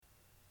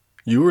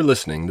You are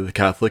listening to the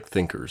Catholic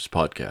Thinkers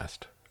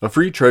Podcast, a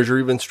free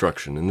treasury of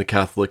instruction in the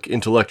Catholic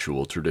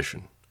intellectual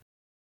tradition.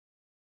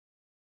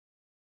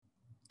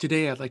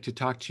 Today, I'd like to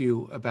talk to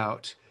you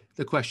about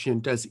the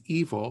question, does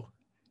evil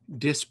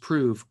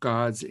disprove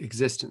God's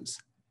existence?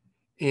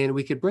 And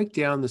we could break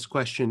down this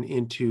question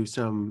into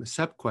some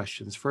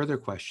sub-questions, further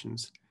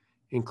questions,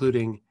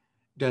 including,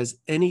 does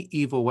any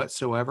evil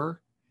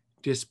whatsoever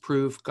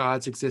disprove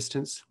God's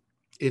existence?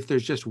 If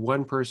there's just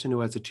one person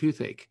who has a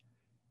toothache,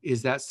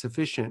 is that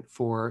sufficient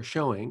for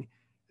showing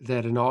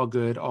that an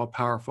all-good,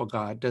 all-powerful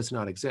God does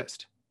not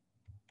exist?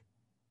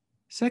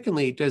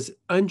 Secondly, does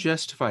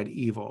unjustified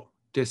evil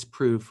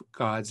disprove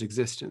God's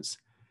existence?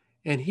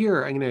 And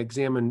here I'm going to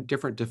examine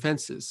different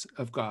defenses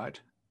of God: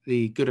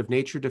 the good of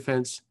nature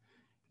defense,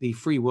 the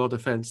free will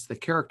defense, the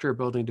character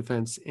building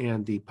defense,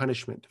 and the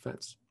punishment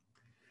defense.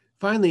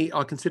 Finally,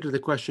 I'll consider the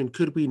question,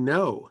 could we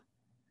know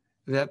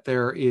that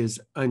there is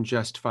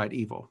unjustified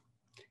evil?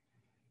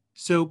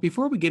 So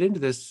before we get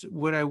into this,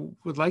 what I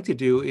would like to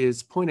do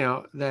is point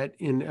out that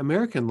in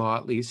American law,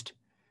 at least,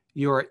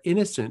 you are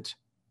innocent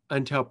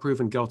until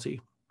proven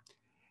guilty.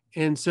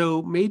 And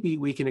so maybe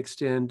we can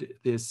extend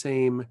the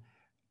same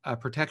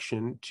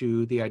protection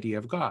to the idea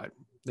of God,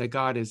 that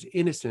God is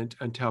innocent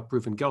until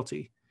proven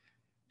guilty.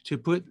 To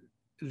put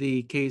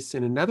the case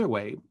in another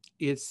way,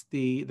 it's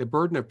the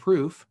burden of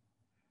proof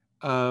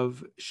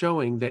of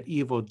showing that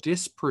evil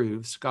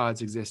disproves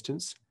God's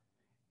existence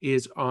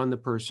is on the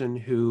person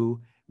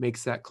who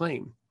makes that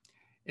claim.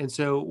 And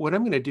so what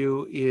I'm going to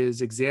do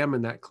is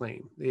examine that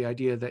claim, the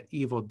idea that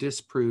evil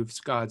disproves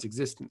God's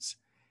existence.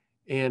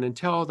 And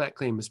until that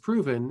claim is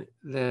proven,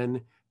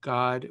 then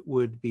God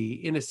would be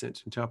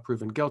innocent until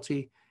proven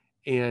guilty,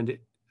 and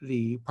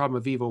the problem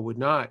of evil would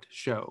not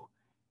show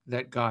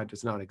that God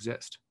does not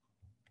exist.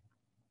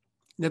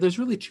 Now, there's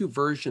really two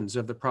versions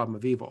of the problem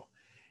of evil,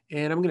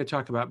 and I'm going to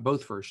talk about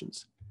both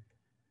versions.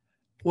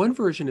 One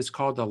version is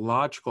called the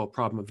logical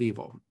problem of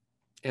evil,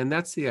 and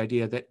that's the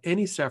idea that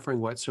any suffering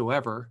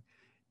whatsoever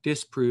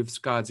disproves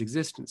God's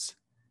existence.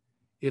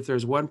 If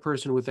there's one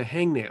person with a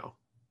hangnail,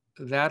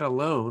 that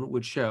alone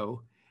would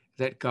show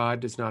that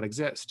God does not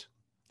exist.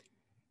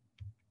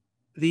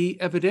 The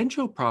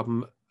evidential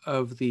problem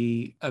of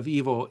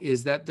evil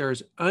is that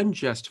there's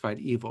unjustified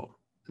evil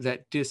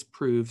that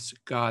disproves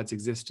God's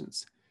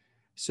existence.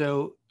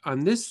 So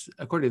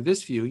according to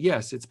this view,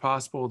 yes, it's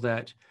possible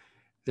that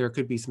there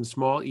could be some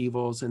small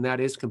evils, and that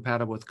is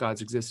compatible with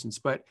God's existence.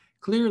 But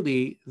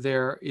clearly,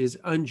 there is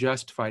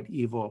unjustified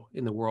evil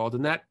in the world,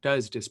 and that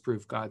does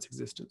disprove God's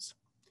existence.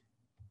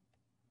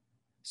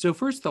 So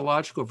first, the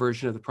logical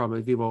version of the problem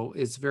of evil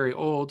is very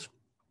old.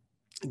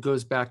 It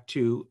goes back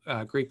to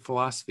Greek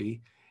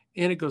philosophy,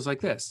 and it goes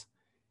like this.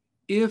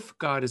 If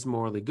God is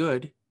morally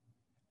good,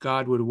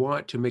 God would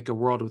want to make a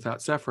world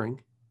without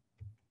suffering.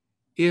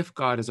 If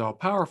God is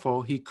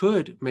all-powerful, he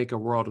could make a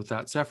world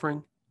without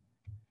suffering,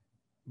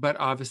 but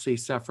obviously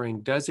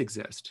suffering does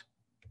exist.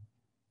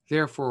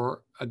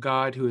 Therefore, a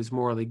God who is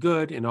morally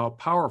good and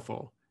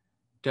all-powerful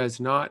does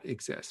not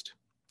exist.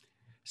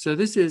 So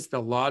this is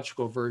the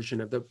logical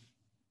version of the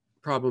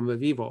problem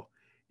of evil.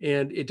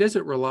 And it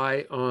doesn't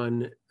rely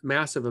on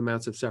massive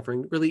amounts of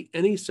suffering. Really,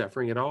 any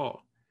suffering at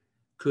all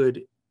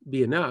could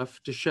be enough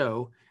to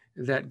show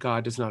that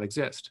God does not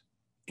exist.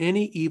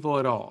 Any evil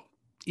at all,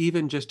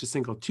 even just a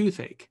single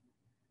toothache,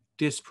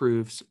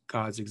 disproves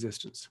God's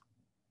existence.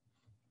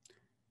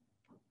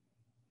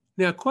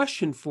 Now, a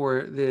question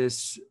for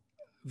this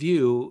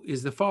view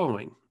is the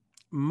following.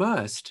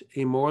 Must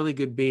a morally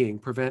good being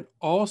prevent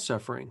all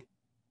suffering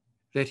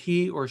that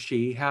he or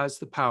she has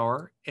the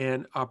power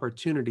and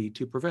opportunity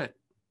to prevent?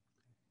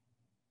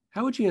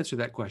 How would you answer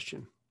that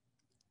question?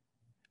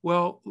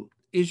 Well,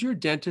 is your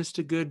dentist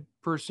a good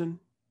person?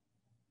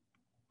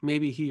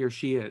 Maybe he or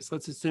she is.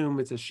 Let's assume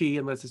it's a she,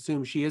 and let's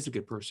assume she is a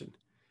good person.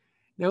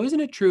 Now, isn't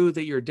it true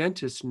that your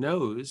dentist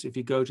knows, if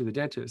you go to the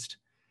dentist,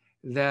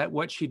 that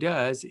what she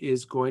does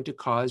is going to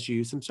cause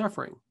you some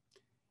suffering?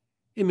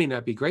 It may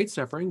not be great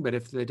suffering, but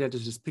if the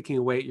dentist is picking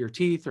away at your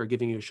teeth or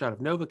giving you a shot of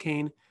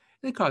Novocaine,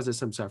 it causes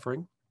some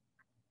suffering.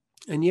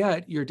 And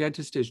yet, your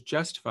dentist is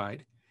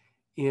justified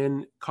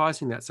in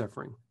causing that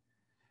suffering.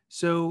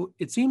 So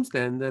it seems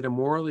then that a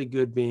morally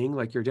good being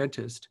like your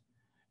dentist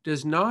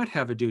does not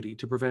have a duty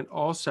to prevent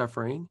all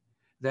suffering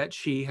that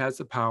she has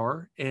the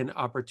power and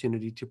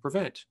opportunity to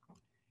prevent.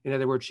 In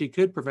other words, she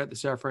could prevent the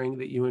suffering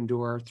that you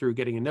endure through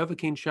getting a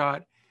Novocaine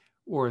shot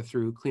or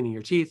through cleaning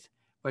your teeth,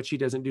 but she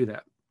doesn't do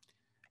that.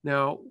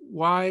 Now,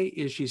 why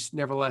is she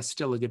nevertheless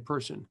still a good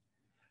person?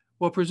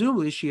 Well,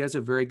 presumably she has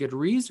a very good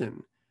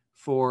reason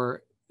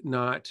for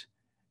not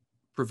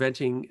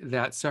preventing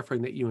that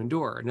suffering that you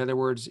endure. In other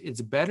words,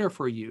 it's better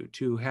for you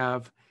to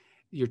have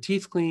your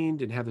teeth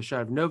cleaned and have the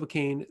shot of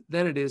Novocaine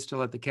than it is to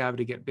let the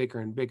cavity get bigger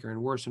and bigger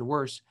and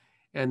worse,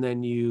 and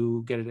then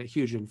you get a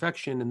huge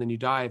infection, and then you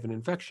die of an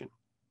infection.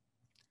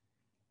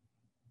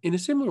 In a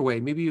similar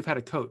way, maybe you've had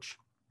a coach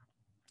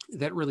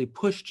that really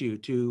pushed you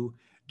to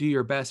do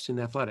your best in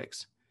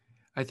athletics.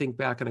 I think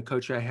back on a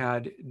coach I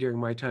had during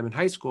my time in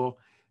high school.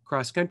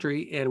 cross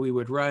country, and we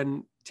would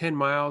run 10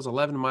 miles,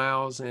 11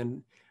 miles,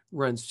 and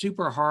run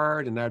super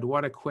hard, and I'd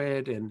want to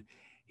quit. And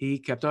he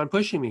kept on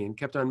pushing me and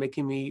kept on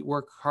making me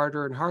work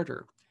harder and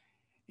harder.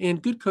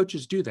 And good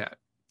coaches do that.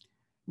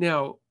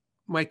 Now,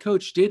 my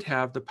coach did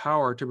have the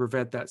power to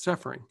prevent that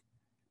suffering.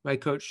 My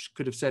coach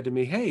could have said to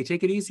me, hey,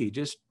 take it easy,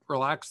 just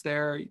relax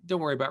there,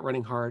 don't worry about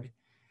running hard.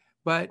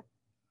 But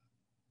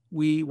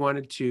we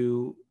wanted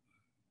to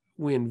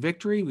win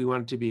victory. We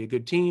wanted to be a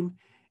good team.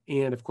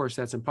 And of course,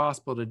 that's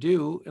impossible to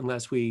do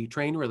unless we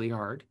train really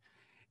hard.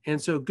 And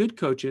so good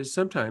coaches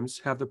sometimes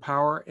have the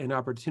power and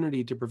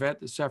opportunity to prevent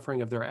the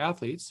suffering of their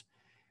athletes,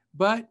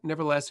 but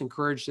nevertheless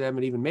encourage them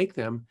and even make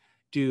them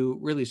do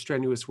really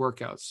strenuous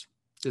workouts,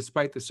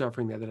 despite the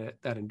suffering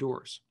that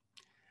endures.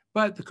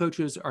 But the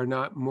coaches are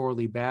not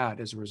morally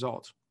bad as a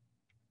result.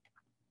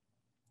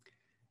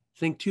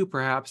 Think too,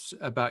 perhaps,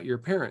 about your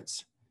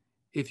parents.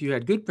 If you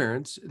had good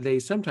parents, they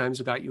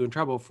sometimes got you in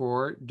trouble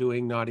for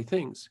doing naughty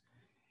things.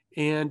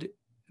 And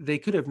they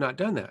could have not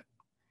done that.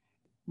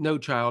 No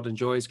child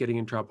enjoys getting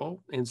in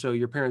trouble. And so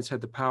your parents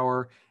had the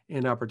power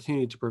and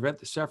opportunity to prevent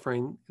the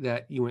suffering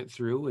that you went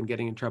through and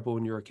getting in trouble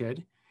when you were a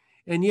kid.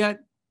 And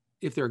yet,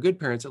 if they're good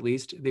parents, at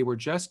least, they were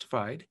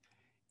justified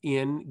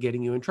in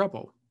getting you in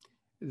trouble.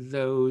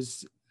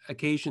 Those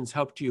occasions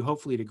helped you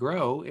hopefully to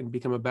grow and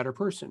become a better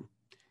person.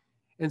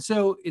 And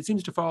so it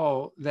seems to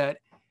follow that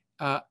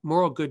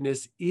moral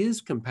goodness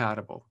is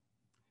compatible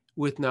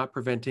with not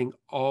preventing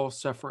all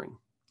suffering.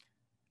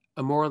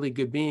 A morally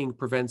good being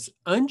prevents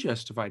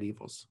unjustified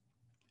evils.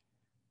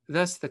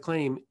 Thus, the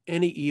claim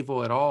any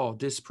evil at all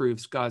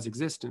disproves God's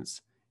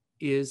existence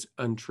is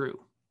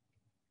untrue.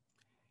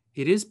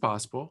 It is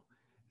possible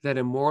that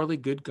a morally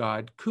good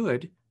God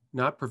could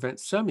not prevent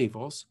some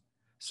evils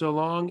so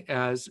long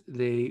as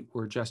they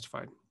were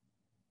justified.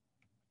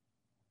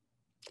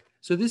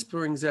 So this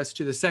brings us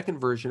to the second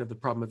version of the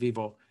problem of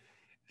evil,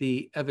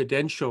 the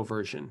evidential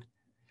version.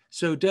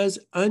 So does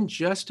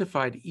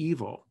unjustified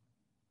evil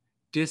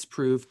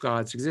disprove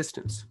God's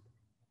existence?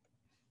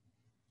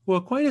 Well,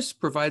 Aquinas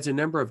provides a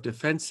number of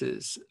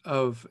defenses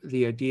of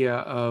the idea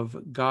of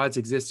God's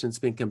existence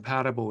being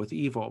compatible with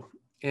evil.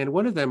 And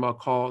one of them I'll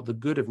call the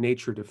good of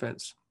nature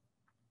defense.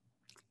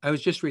 I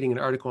was just reading an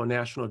article in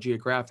National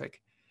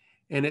Geographic,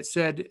 and it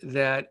said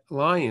that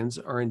lions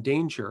are in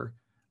danger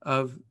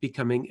of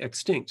becoming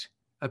extinct.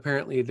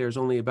 Apparently, there's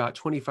only about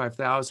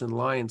 25,000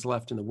 lions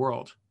left in the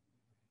world.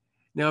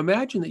 Now,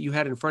 imagine that you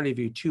had in front of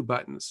you two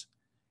buttons,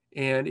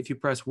 and if you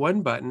press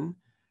one button,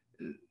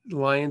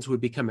 lions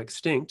would become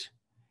extinct,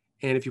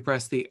 and if you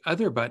press the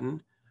other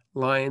button,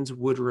 lions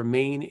would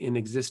remain in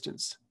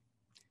existence.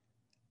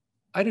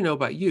 I don't know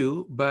about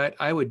you, but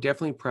I would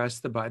definitely press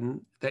the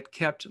button that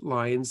kept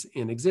lions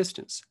in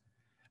existence.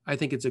 I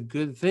think it's a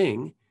good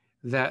thing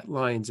that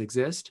lions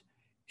exist,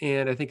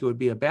 and I think it would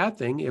be a bad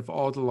thing if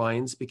all the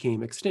lions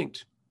became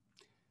extinct.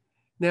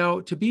 Now,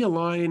 to be a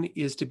lion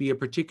is to be a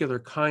particular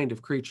kind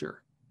of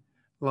creature.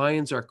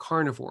 Lions are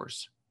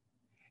carnivores.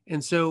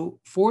 And so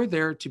for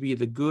there to be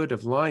the good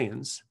of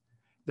lions,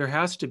 there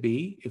has to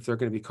be, if they're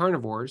going to be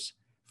carnivores,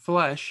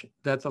 flesh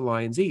that the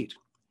lions eat.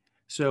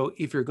 So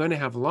if you're going to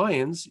have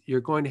lions,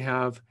 you're going to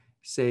have,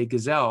 say,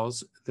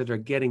 gazelles that are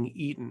getting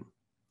eaten.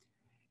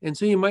 And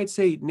so you might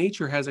say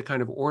nature has a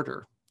kind of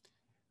order.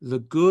 The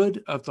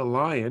good of the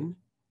lion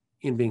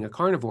in being a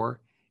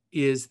carnivore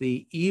is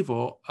the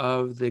evil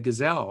of the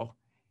gazelle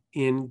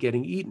in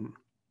getting eaten.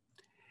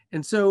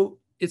 And so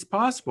it's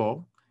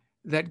possible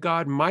that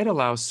God might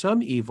allow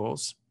some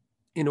evils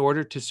in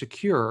order to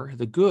secure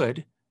the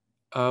good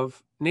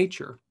of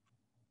nature.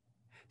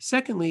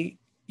 Secondly,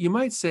 you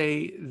might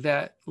say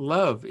that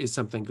love is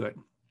something good.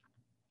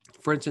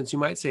 For instance, you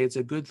might say it's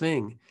a good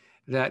thing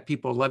that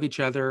people love each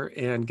other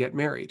and get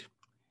married.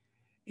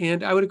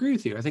 And I would agree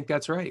with you. I think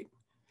that's right.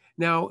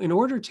 Now, in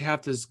order to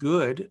have this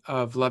good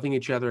of loving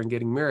each other and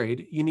getting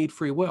married, you need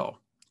free will.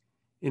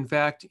 In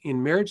fact,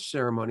 in marriage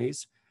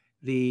ceremonies,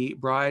 the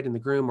bride and the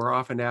groom are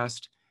often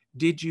asked,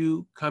 did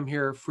you come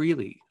here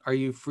freely? Are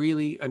you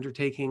freely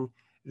undertaking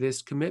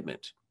this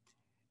commitment?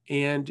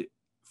 And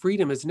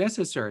freedom is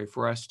necessary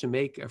for us to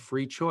make a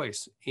free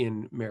choice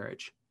in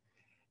marriage.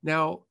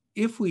 Now,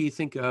 if we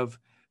think of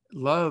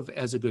love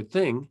as a good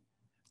thing,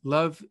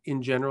 love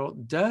in general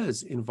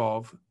does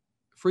involve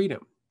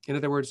freedom. In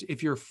other words,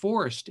 if you're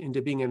forced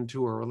into being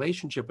into a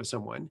relationship with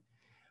someone,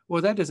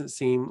 well, that doesn't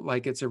seem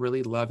like it's a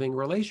really loving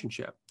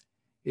relationship.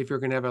 If you're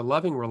going to have a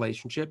loving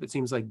relationship, it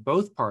seems like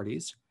both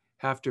parties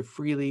have to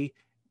freely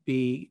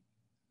be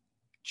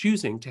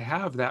choosing to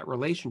have that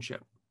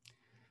relationship.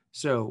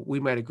 So we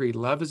might agree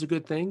love is a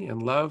good thing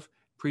and love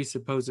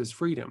presupposes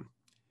freedom.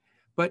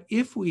 But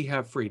if we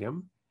have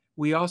freedom,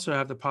 we also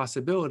have the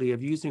possibility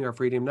of using our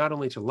freedom not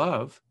only to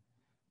love,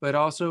 but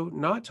also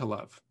not to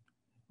love.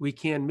 We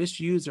can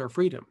misuse our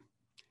freedom.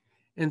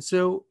 And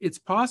so it's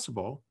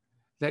possible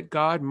that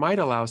God might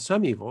allow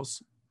some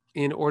evils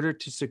in order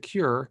to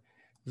secure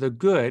the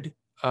good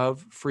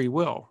of free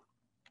will.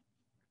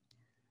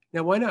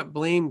 Now, why not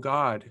blame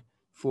God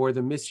for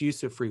the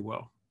misuse of free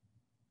will?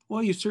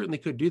 Well, you certainly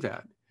could do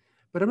that,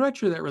 but I'm not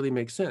sure that really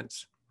makes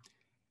sense.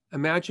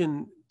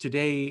 Imagine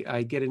today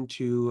I get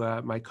into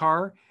my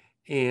car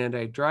and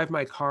I drive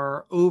my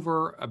car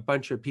over a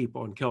bunch of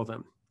people and kill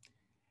them.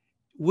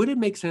 Would it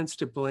make sense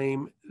to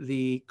blame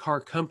the car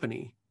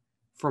company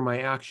for my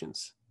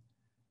actions?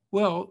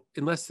 Well,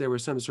 unless there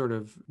was some sort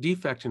of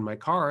defect in my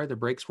car, the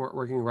brakes weren't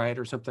working right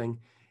or something,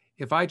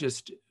 if I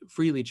just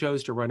freely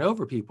chose to run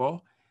over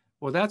people,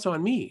 well, that's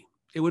on me.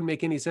 It wouldn't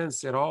make any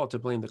sense at all to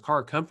blame the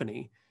car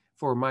company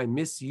for my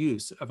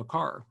misuse of a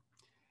car.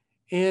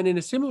 And in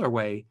a similar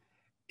way,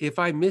 if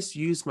I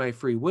misuse my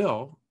free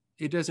will,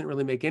 it doesn't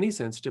really make any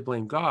sense to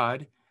blame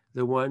God,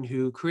 the one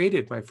who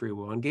created my free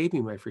will and gave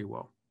me my free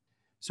will.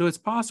 So it's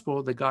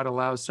possible that God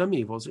allows some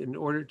evils in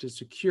order to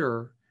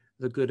secure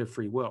the good of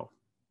free will.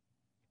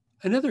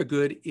 Another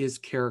good is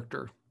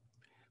character.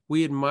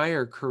 We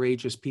admire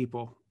courageous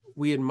people.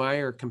 We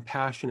admire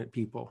compassionate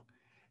people.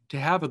 To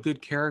have a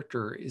good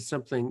character is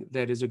something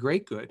that is a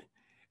great good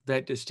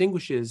that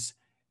distinguishes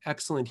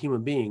excellent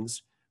human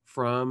beings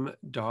from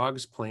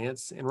dogs,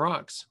 plants, and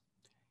rocks.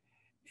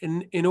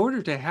 In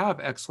order to have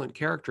excellent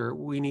character,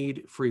 we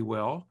need free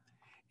will,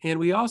 and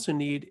we also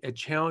need a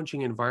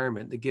challenging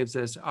environment that gives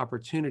us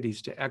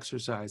opportunities to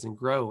exercise and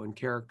grow in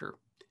character.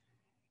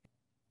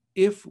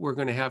 If we're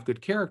going to have good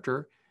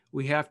character,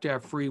 we have to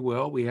have free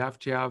will, we have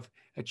to have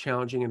a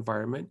challenging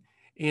environment,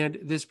 and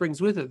this brings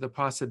with it the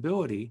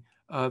possibility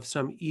of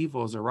some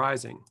evils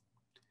arising.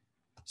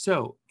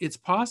 So it's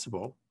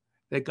possible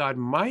that God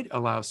might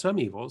allow some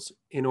evils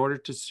in order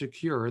to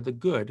secure the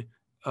good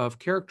of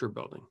character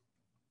building.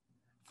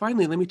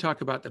 Finally, let me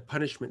talk about the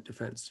punishment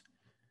defense.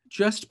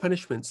 Just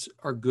punishments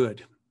are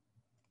good.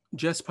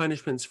 Just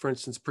punishments, for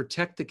instance,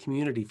 protect the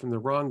community from the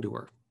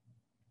wrongdoer.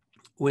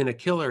 When a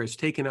killer is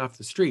taken off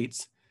the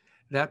streets,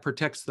 that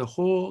protects the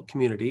whole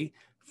community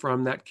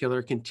from that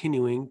killer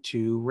continuing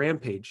to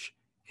rampage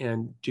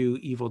and do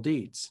evil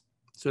deeds.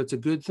 So it's a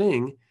good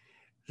thing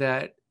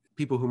that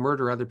people who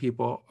murder other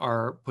people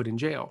are put in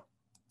jail.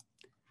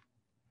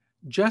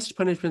 Just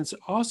punishments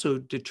also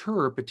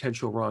deter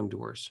potential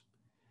wrongdoers.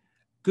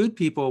 Good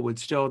people would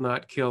still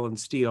not kill and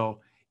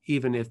steal,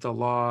 even if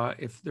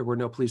there were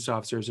no police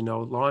officers and no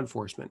law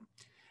enforcement.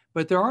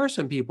 But there are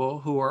some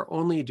people who are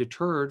only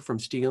deterred from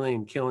stealing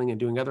and killing and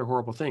doing other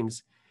horrible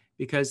things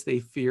because they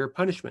fear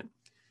punishment.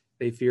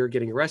 They fear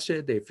getting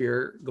arrested. They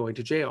fear going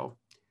to jail.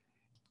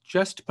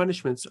 Just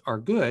punishments are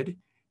good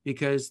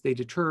because they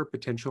deter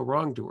potential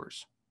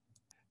wrongdoers.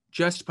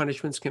 Just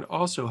punishments can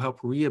also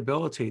help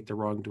rehabilitate the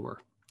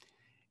wrongdoer.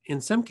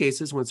 In some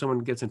cases, when someone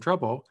gets in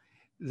trouble,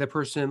 the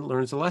person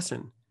learns a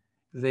lesson.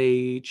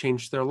 They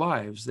change their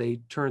lives.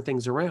 They turn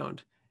things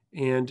around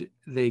and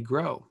they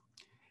grow.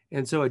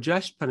 And so a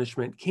just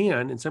punishment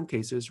can, in some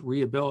cases,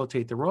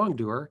 rehabilitate the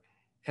wrongdoer,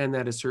 and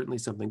that is certainly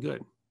something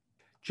good.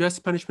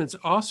 Just punishments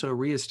also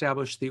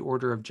reestablish the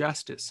order of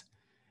justice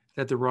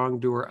that the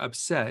wrongdoer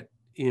upset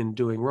in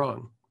doing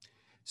wrong.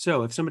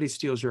 So if somebody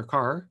steals your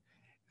car,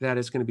 that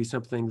is going to be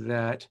something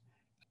that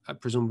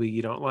presumably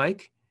you don't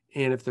like.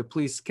 And if the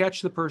police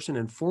catch the person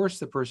and force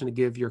the person to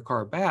give your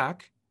car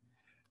back,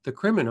 the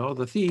criminal,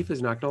 the thief,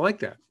 is not going to like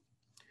that.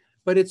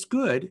 But it's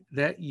good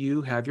that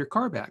you have your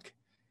car back.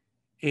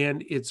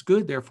 And it's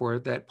good, therefore,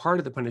 that part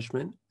of the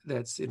punishment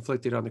that's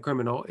inflicted on the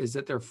criminal is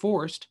that they're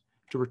forced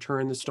to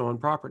return the stolen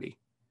property.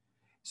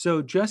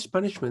 So just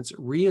punishments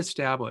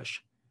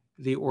reestablish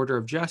the order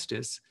of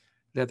justice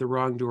that the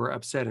wrongdoer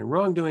upset in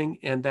wrongdoing,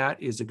 and that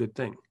is a good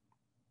thing.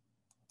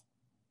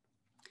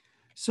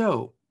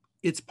 So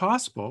it's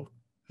possible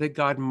that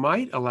God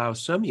might allow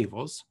some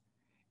evils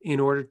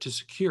in order to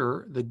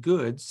secure the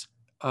goods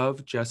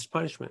of just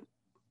punishment.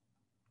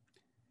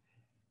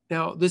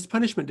 Now, this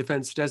punishment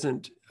defense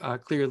doesn't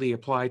clearly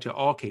apply to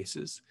all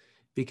cases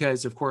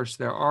because, of course,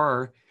 there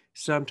are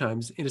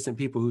sometimes innocent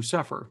people who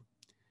suffer.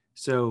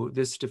 So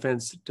this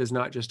defense does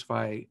not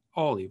justify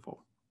all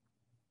evil.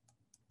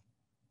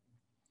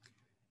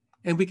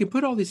 And we can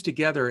put all these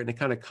together in a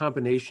kind of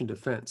combination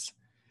defense.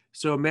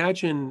 So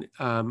imagine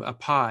a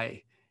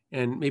pie,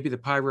 and maybe the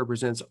pie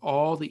represents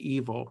all the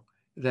evil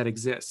that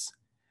exists.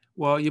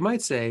 Well, you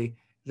might say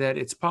that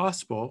it's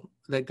possible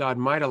that God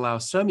might allow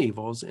some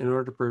evils in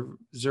order to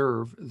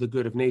preserve the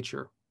good of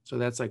nature. So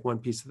that's like one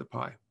piece of the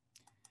pie.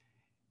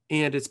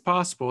 And it's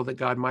possible that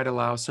God might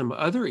allow some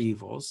other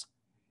evils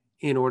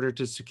in order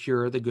to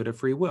secure the good of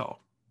free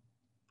will.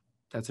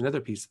 That's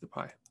another piece of the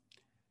pie.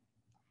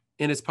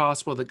 And it's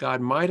possible that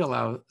God might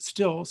allow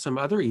still some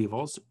other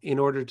evils in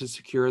order to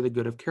secure the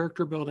good of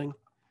character building.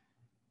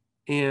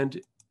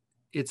 And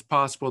it's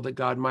possible that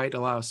God might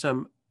allow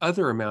some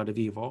other amount of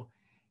evil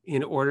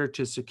in order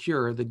to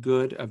secure the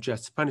good of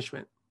just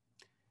punishment.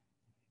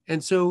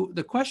 And so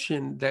the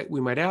question that we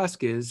might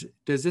ask is,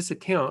 does this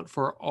account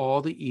for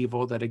all the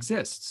evil that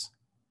exists?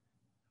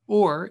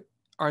 Or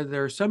are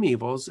there some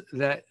evils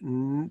that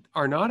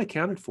are not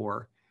accounted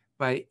for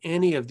by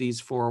any of these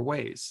four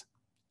ways?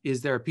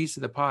 Is there a piece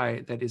of the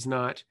pie that is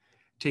not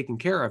taken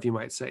care of, you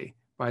might say,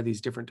 by these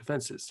different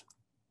defenses?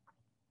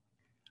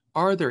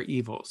 Are there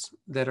evils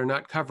that are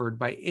not covered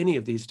by any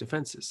of these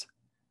defenses?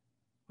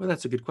 Well,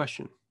 that's a good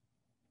question.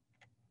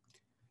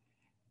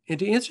 And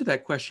to answer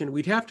that question,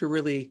 we'd have to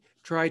really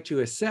try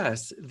to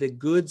assess the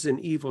goods and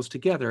evils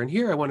together. And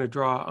here I want to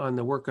draw on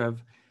the work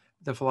of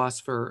the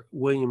philosopher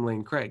William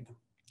Lane Craig.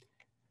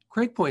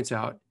 Craig points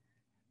out,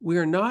 we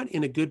are not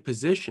in a good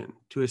position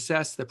to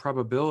assess the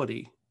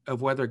probability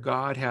of whether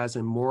God has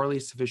a morally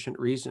sufficient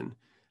reason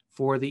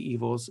for the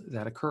evils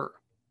that occur.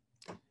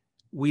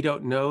 We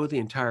don't know the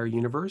entire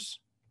universe.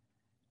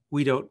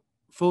 We don't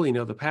fully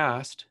know the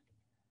past.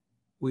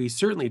 We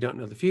certainly don't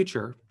know the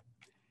future.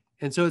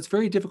 And so it's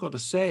very difficult to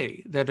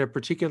say that a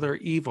particular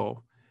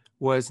evil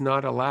was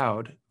not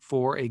allowed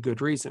for a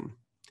good reason.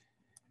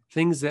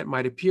 Things that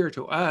might appear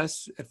to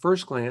us at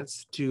first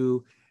glance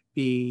to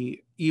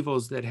be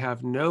evils that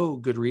have no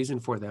good reason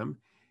for them,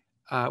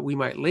 we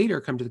might later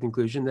come to the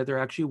conclusion that there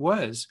actually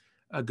was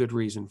a good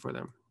reason for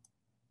them.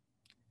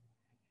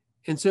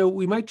 And so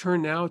we might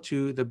turn now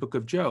to the book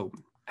of Job.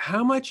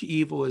 How much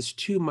evil is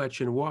too much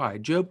and why?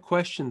 Job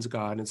questions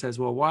God and says,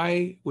 well,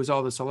 why was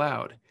all this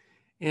allowed?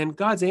 And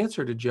God's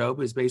answer to Job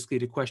is basically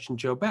to question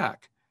Job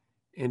back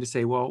and to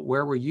say, well,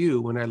 where were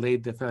you when I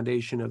laid the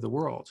foundation of the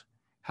world?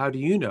 How do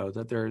you know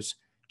that there's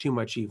too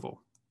much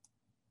evil?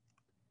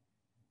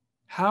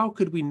 How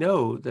could we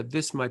know that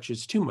this much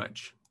is too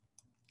much?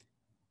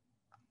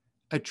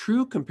 A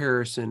true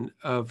comparison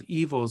of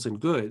evils and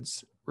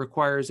goods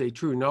requires a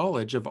true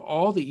knowledge of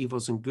all the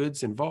evils and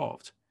goods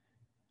involved.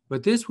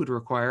 But this would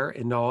require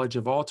a knowledge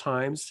of all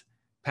times,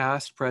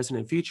 past, present,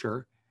 and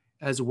future,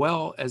 as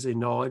well as a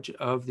knowledge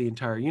of the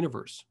entire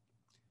universe.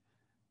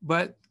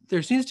 But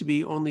there seems to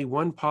be only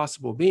one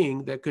possible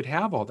being that could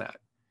have all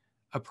that: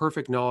 a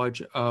perfect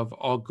knowledge of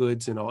all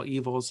goods and all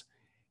evils,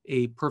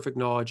 a perfect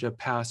knowledge of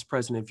past,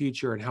 present, and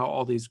future, and how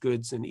all these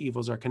goods and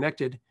evils are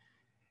connected,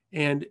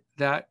 and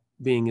that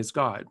being is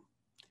God.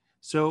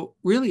 So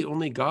really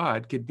only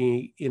God could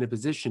be in a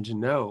position to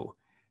know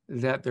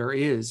that there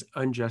is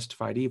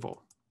unjustified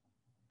evil.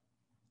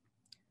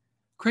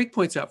 Craig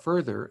points out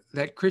further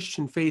that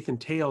Christian faith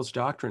entails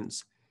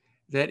doctrines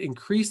that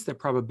increase the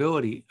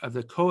probability of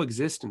the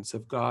coexistence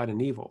of God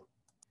and evil.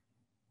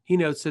 He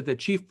notes that the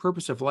chief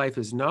purpose of life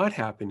is not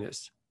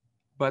happiness,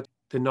 but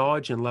the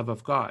knowledge and love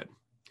of God.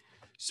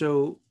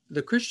 So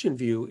the Christian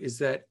view is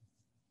that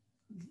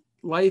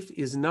life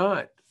is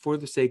not for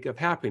the sake of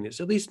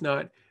happiness, at least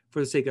not for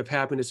the sake of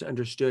happiness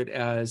understood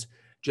as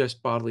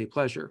just bodily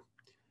pleasure,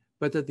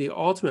 but that the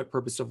ultimate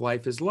purpose of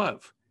life is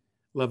love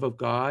of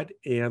God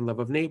and love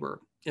of neighbor.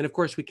 And of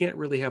course, we can't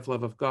really have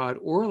love of God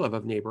or love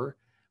of neighbor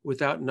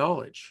without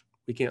knowledge.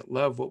 We can't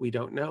love what we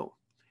don't know.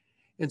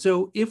 And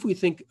so if we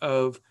think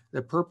of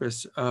the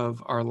purpose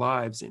of our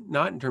lives,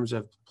 not in terms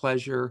of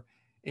pleasure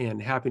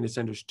and happiness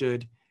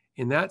understood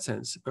in that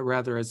sense, but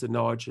rather as the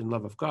knowledge and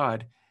love of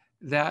God,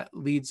 that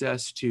leads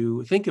us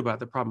to think about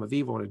the problem of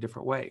evil in a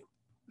different way.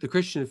 The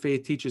Christian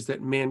faith teaches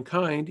that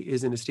mankind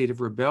is in a state of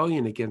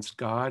rebellion against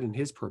God and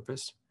his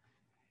purpose,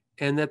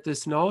 and that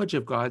this knowledge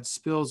of God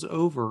spills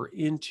over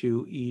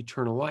into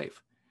eternal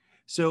life.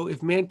 So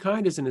if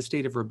mankind is in a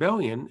state of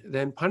rebellion,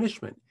 then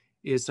punishment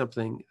is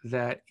something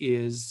that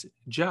is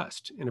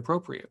just and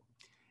appropriate.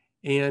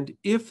 And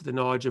if the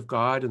knowledge of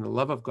God and the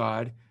love of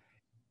God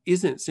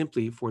isn't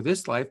simply for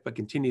this life, but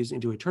continues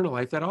into eternal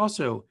life, that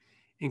also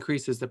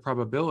increases the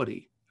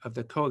probability of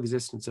the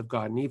coexistence of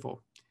God and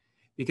evil.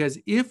 Because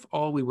if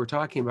all we were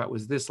talking about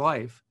was this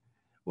life,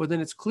 well, then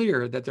it's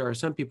clear that there are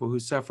some people who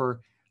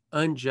suffer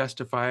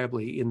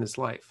unjustifiably in this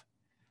life.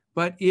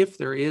 But if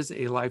there is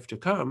a life to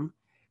come,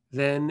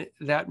 then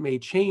that may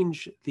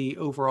change the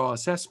overall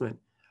assessment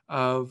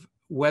of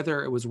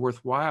whether it was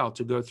worthwhile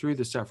to go through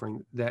the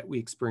suffering that we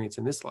experience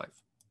in this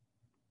life.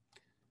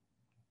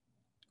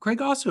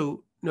 Craig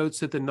also notes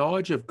that the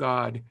knowledge of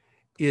God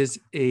is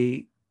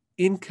a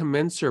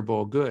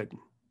incommensurable good.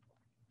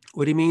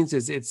 What he means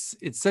is it's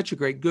such a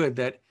great good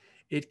that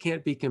it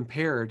can't be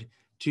compared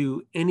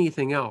to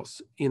anything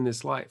else in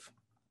this life.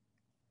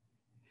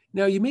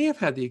 Now, you may have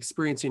had the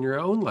experience in your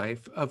own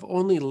life of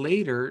only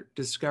later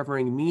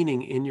discovering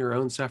meaning in your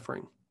own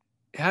suffering.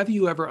 Have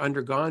you ever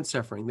undergone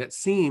suffering that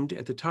seemed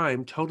at the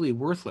time totally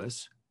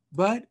worthless,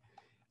 but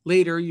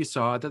later you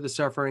saw that the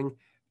suffering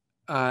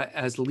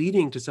as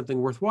leading to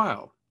something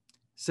worthwhile,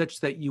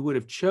 such that you would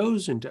have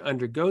chosen to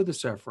undergo the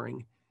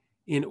suffering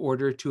in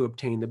order to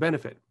obtain the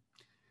benefit?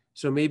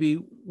 So maybe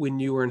when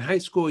you were in high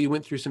school, you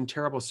went through some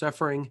terrible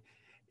suffering.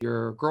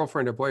 Your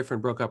girlfriend or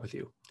boyfriend broke up with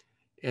you,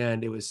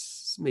 and it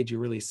made you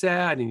really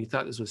sad, and you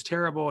thought this was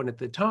terrible. And at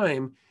the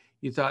time,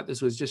 you thought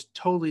this was just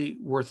totally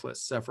worthless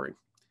suffering.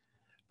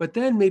 But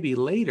then maybe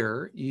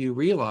later, you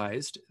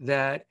realized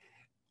that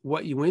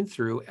what you went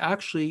through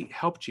actually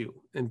helped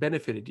you and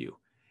benefited you,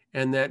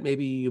 and that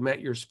maybe you met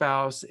your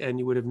spouse, and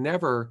you would have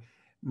never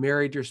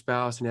married your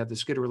spouse and had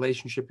this good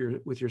relationship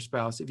with your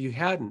spouse if you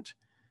hadn't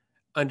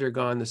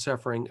undergone the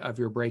suffering of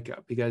your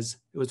breakup, because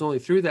it was only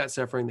through that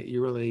suffering that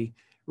you really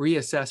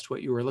reassessed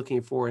what you were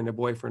looking for in a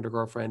boyfriend or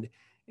girlfriend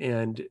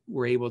and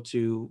were able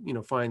to,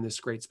 find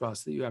this great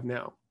spouse that you have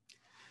now.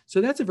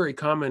 So that's a very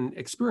common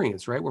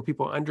experience, right? Where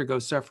people undergo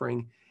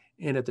suffering,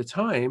 and at the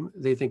time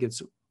they think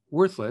it's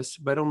worthless,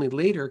 but only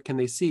later can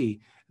they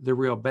see the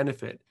real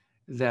benefit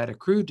that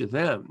accrued to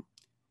them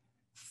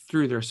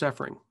through their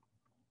suffering.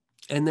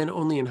 And then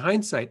only in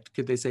hindsight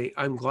could they say,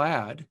 I'm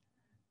glad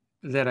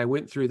that I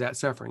went through that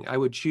suffering. I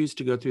would choose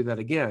to go through that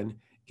again,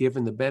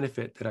 given the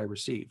benefit that I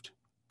received.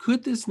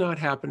 Could this not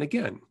happen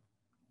again?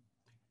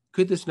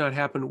 Could this not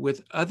happen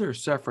with other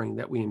suffering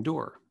that we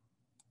endure?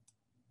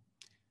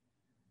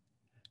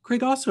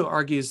 Craig also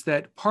argues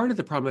that part of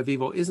the problem of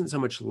evil isn't so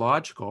much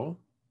logical,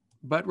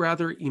 but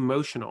rather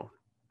emotional.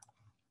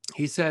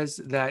 He says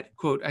that,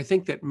 quote, I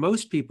think that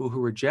most people who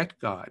reject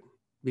God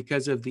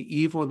because of the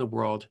evil in the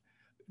world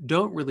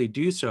don't really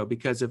do so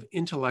because of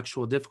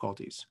intellectual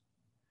difficulties.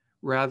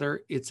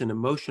 Rather, it's an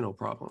emotional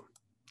problem.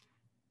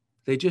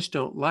 They just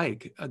don't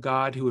like a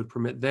God who would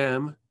permit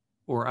them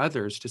or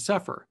others to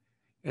suffer,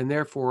 and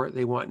therefore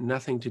they want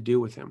nothing to do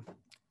with him.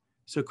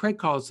 So Craig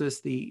calls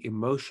this the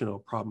emotional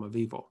problem of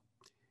evil.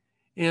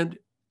 And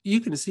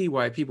you can see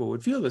why people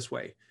would feel this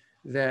way,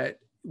 that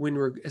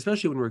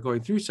especially when we're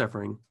going through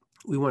suffering,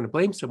 we want to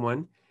blame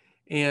someone,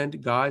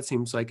 and God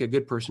seems like a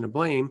good person to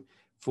blame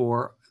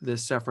for the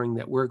suffering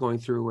that we're going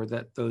through or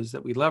that those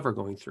that we love are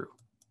going through.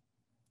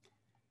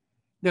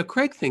 Now,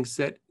 Craig thinks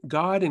that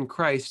God in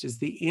Christ is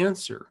the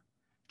answer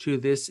to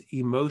this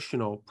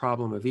emotional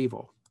problem of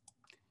evil.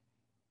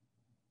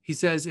 He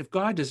says, if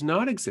God does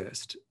not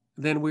exist,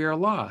 then we are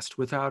lost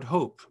without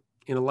hope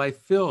in a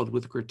life filled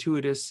with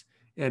gratuitous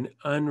and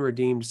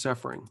unredeemed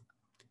suffering.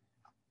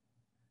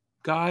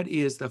 God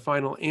is the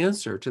final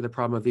answer to the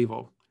problem of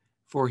evil,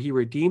 for he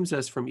redeems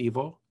us from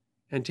evil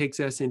and takes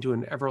us into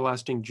an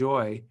everlasting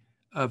joy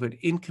of an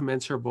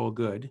incommensurable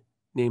good,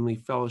 namely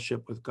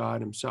fellowship with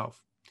God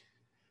himself.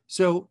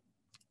 So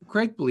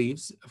Craig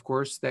believes, of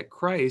course, that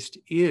Christ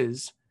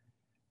is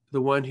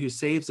the one who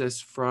saves us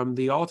from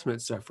the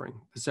ultimate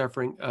suffering, the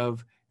suffering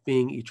of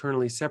being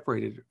eternally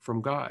separated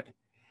from God,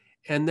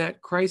 and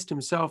that Christ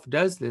himself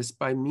does this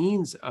by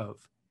means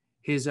of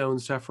his own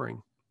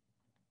suffering.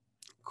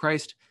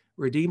 Christ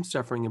redeems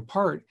suffering in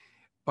part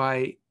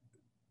by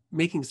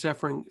making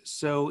suffering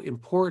so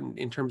important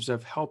in terms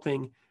of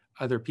helping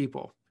other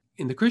people.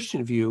 In the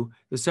Christian view,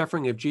 the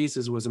suffering of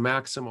Jesus was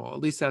maximal. At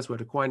least that's what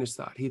Aquinas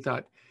thought. He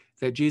thought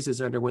that Jesus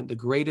underwent the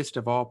greatest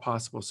of all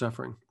possible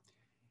suffering.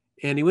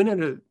 And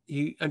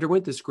he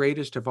underwent this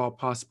greatest of all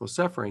possible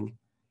suffering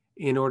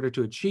in order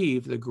to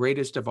achieve the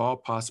greatest of all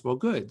possible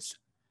goods,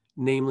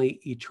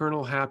 namely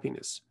eternal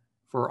happiness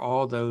for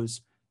all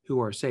those who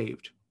are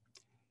saved.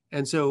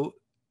 And so,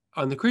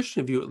 on the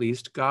Christian view at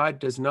least, God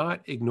does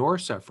not ignore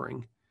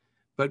suffering,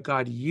 but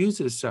God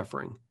uses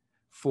suffering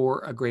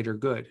for a greater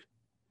good.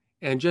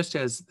 And just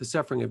as the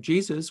suffering of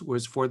Jesus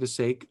was for the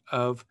sake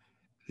of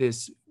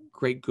this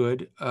great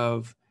good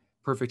of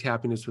perfect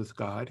happiness with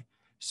God,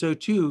 so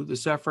too the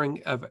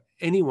suffering of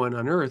anyone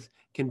on earth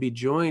can be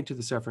joined to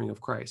the suffering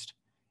of Christ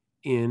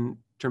in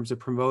terms of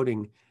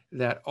promoting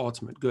that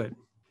ultimate good.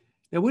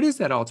 Now, what is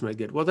that ultimate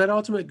good? Well, that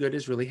ultimate good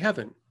is really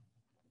heaven.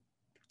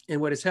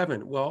 And what is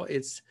heaven? Well,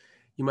 it's,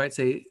 you might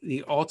say,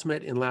 the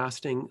ultimate and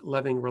lasting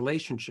loving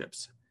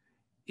relationships.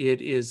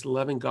 It is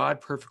loving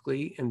God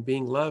perfectly and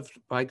being loved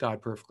by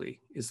God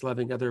perfectly. It's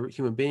loving other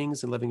human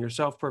beings and loving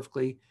yourself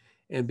perfectly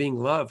and being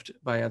loved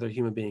by other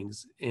human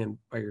beings and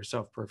by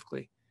yourself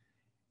perfectly.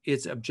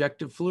 It's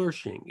objective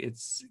flourishing.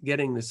 It's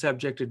getting the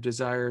subjective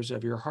desires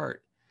of your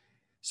heart.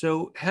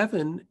 So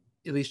heaven,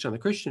 at least on the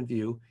Christian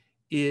view,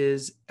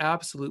 is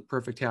absolute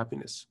perfect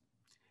happiness.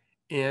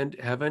 And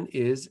heaven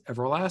is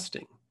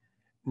everlasting.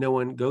 No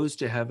one goes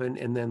to heaven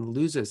and then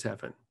loses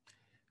heaven.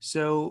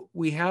 So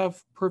we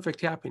have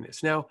perfect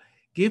happiness. Now,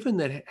 given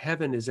that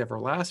heaven is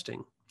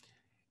everlasting,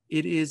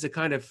 it is a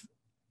kind of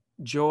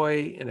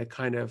joy and a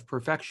kind of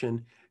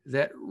perfection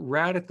that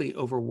radically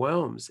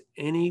overwhelms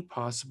any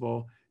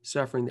possible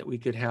suffering that we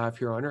could have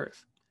here on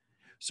earth.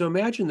 So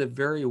imagine the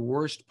very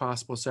worst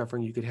possible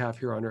suffering you could have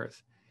here on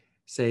earth.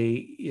 Say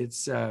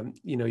it's,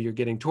 you're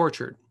getting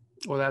tortured.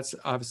 Well, that's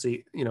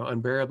obviously,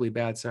 unbearably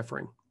bad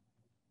suffering.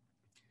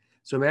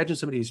 So imagine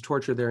somebody who's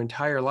tortured their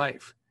entire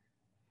life.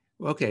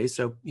 Okay,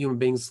 so human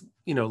beings,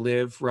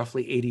 live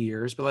roughly 80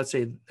 years, but let's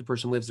say the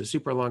person lives a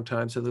super long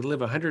time. So they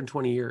live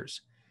 120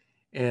 years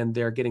and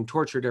they're getting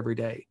tortured every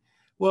day.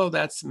 Well,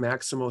 that's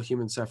maximal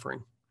human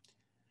suffering.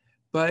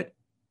 But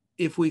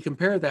if we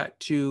compare that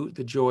to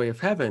the joy of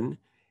heaven,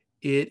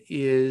 it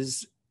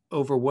is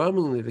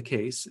overwhelmingly the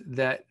case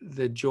that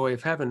the joy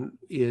of heaven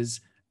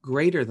is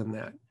greater than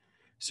that.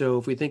 So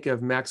if we think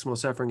of maximal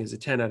suffering as a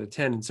 10 out of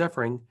 10 in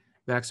suffering,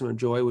 maximum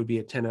joy would be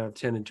a 10 out of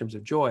 10 in terms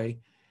of joy.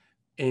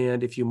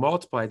 And if you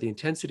multiply the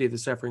intensity of the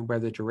suffering by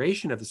the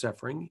duration of the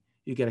suffering,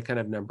 you get a kind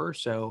of number.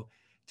 So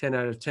 10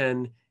 out of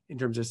 10 in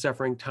terms of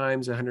suffering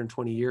times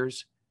 120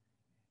 years.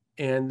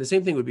 And the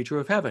same thing would be true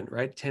of heaven,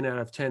 right? 10 out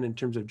of 10 in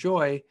terms of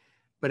joy,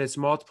 but it's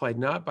multiplied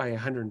not by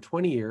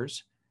 120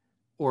 years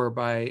or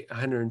by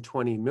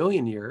 120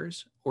 million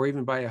years or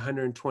even by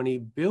 120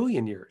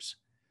 billion years,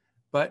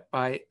 but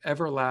by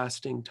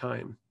everlasting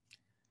time.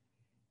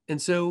 And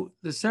so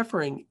the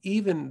suffering,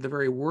 even the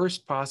very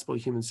worst possible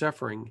human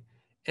suffering,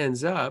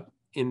 ends up,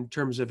 in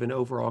terms of an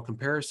overall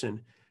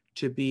comparison,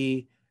 to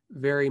be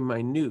very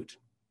minute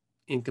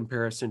in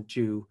comparison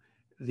to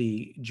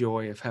the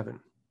joy of heaven.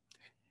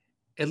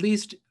 At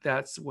least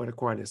that's what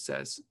Aquinas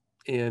says.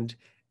 And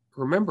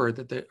remember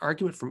that the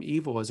argument from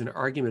evil is an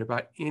argument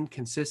about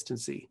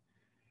inconsistency,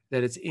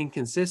 that it's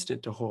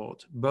inconsistent to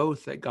hold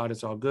both that God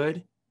is all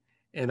good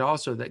and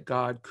also that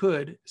God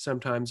could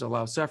sometimes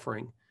allow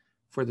suffering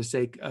for the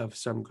sake of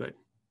some good.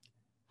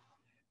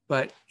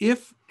 But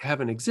if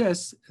heaven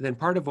exists, then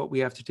part of what we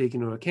have to take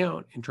into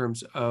account in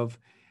terms of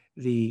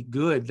the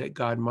good that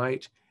God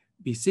might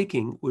be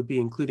seeking would be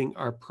including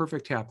our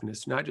perfect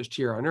happiness, not just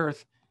here on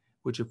earth,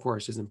 which of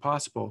course is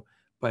impossible,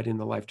 but in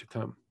the life to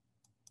come.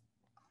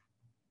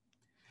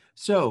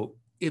 So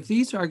if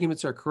these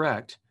arguments are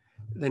correct,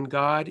 then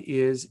God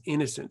is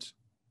innocent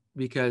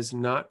because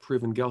not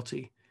proven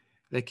guilty.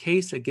 The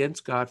case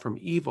against God from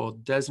evil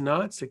does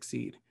not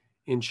succeed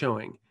in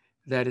showing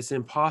that it's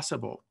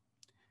impossible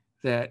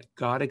that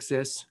God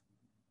exists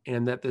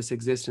and that this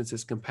existence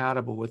is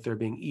compatible with there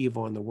being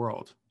evil in the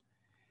world.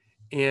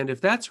 And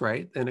if that's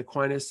right, then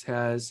Aquinas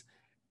has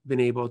been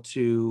able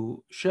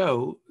to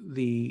show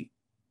the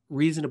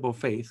reasonable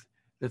faith,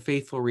 the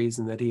faithful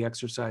reason that he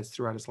exercised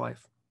throughout his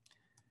life.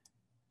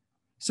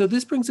 So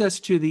this brings us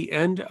to the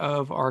end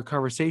of our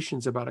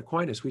conversations about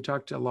Aquinas. We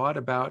talked a lot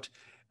about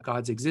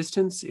God's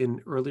existence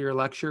in earlier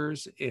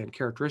lectures and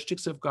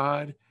characteristics of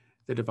God,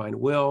 the divine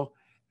will,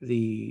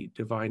 the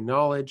divine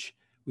knowledge.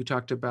 We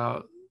talked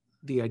about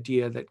the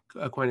idea that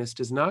Aquinas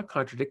does not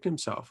contradict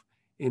himself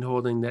in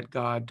holding that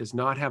God does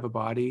not have a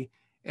body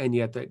and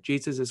yet that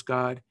Jesus is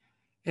God.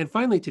 And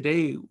finally,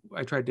 today,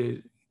 I tried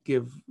to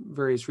give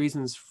various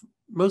reasons,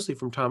 mostly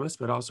from Thomas,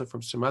 but also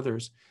from some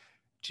others,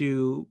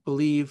 to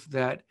believe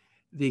that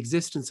the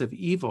existence of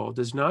evil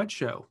does not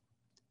show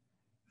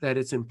that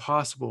it's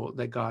impossible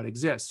that God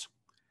exists.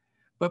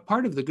 But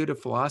part of the good of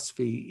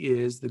philosophy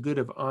is the good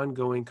of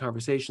ongoing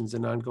conversations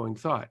and ongoing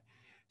thought.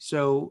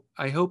 So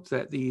I hope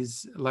that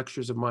these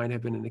lectures of mine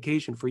have been an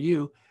occasion for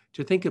you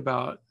to think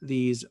about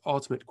these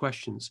ultimate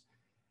questions,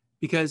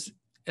 because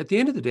at the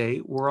end of the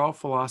day, we're all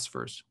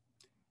philosophers,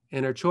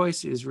 and our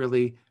choice is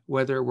really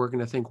whether we're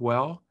going to think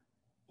well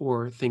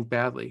or think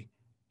badly.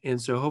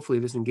 And so hopefully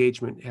this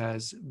engagement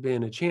has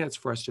been a chance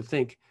for us to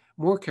think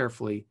more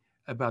carefully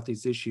about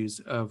these issues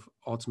of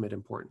ultimate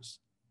importance.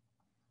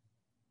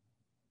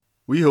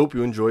 We hope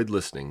you enjoyed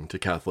listening to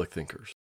Catholic Thinkers.